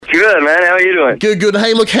Good, man. How are you doing? Good, good.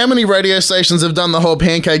 Hey, look, how many radio stations have done the whole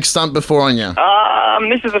pancake stunt before on you?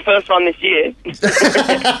 This is the first one this year.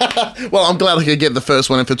 Well, I'm glad I could get the first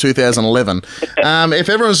one in for 2011. If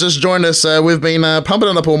everyone's just joined us, we've been pumping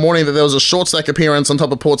it up all morning that there was a short stack appearance on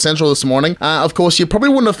top of Port Central this morning. Of course, you probably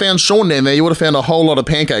wouldn't have found Shaun down there. You would have found a whole lot of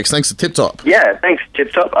pancakes, thanks to Tip Top. Yeah, thanks,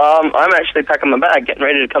 Tip Top. I'm actually packing my bag, getting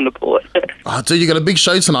ready to come to Port. Oh, dude, you got a big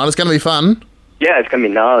show tonight. It's going to be fun. Yeah, it's going to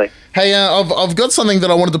be gnarly. Hey, I've got something that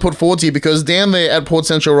I wanted to put forward to you because down there at Port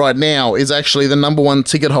Central right now is actually the number one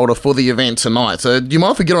ticket holder for the event tonight. So do you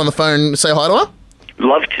mind if we get her on the phone and say hi to her?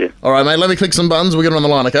 Love to. All right, mate, let me click some buttons. We'll get her on the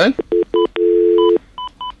line, okay?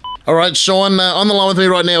 All right, Shaun, on the line with me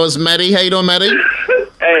right now is Maddy. How you doing, Maddy?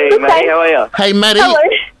 Hey, Maddy, how are you? Hey, Maddy.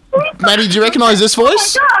 Hello. Maddy, do you recognise this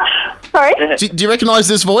voice? Sorry? Do you recognise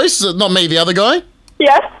this voice? Not me, the other guy?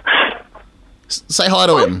 Yes. Say hi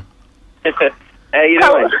to him. How you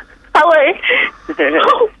doing?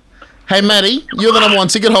 Hello. Hey, Maddy, you're the number one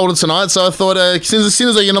ticket holder tonight, so I thought, since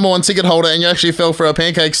you're your number one ticket holder and you actually fell for a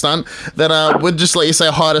pancake stunt, that we'd just let you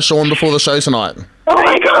say hi to Shaun before the show tonight. Oh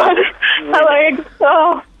my god. Hello.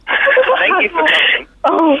 Oh. Thank you for coming.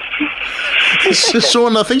 Oh.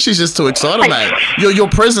 Shaun, I think she's just too excited, mate. Your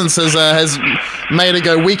presence has made her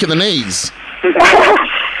go weak at the knees.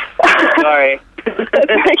 Sorry.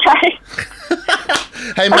 Okay.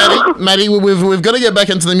 Hey, Maddy, we've got to get back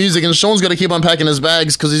into the music, and Shaun's got to keep unpacking his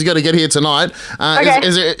bags because he's got to get here tonight. Okay.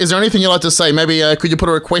 Is there anything you'd like to say? Maybe could you put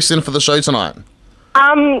a request in for the show tonight?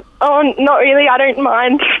 Oh, not really. I don't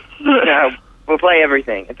mind. No, we'll play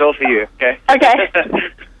everything. It's all for you, okay? Okay.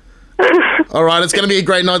 All right, it's going to be a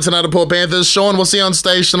great night tonight at Port Panthers. Shaun, we'll see you on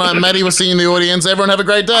stage tonight. Maddy, we'll see you in the audience. Everyone have a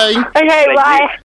great day. Okay, bye.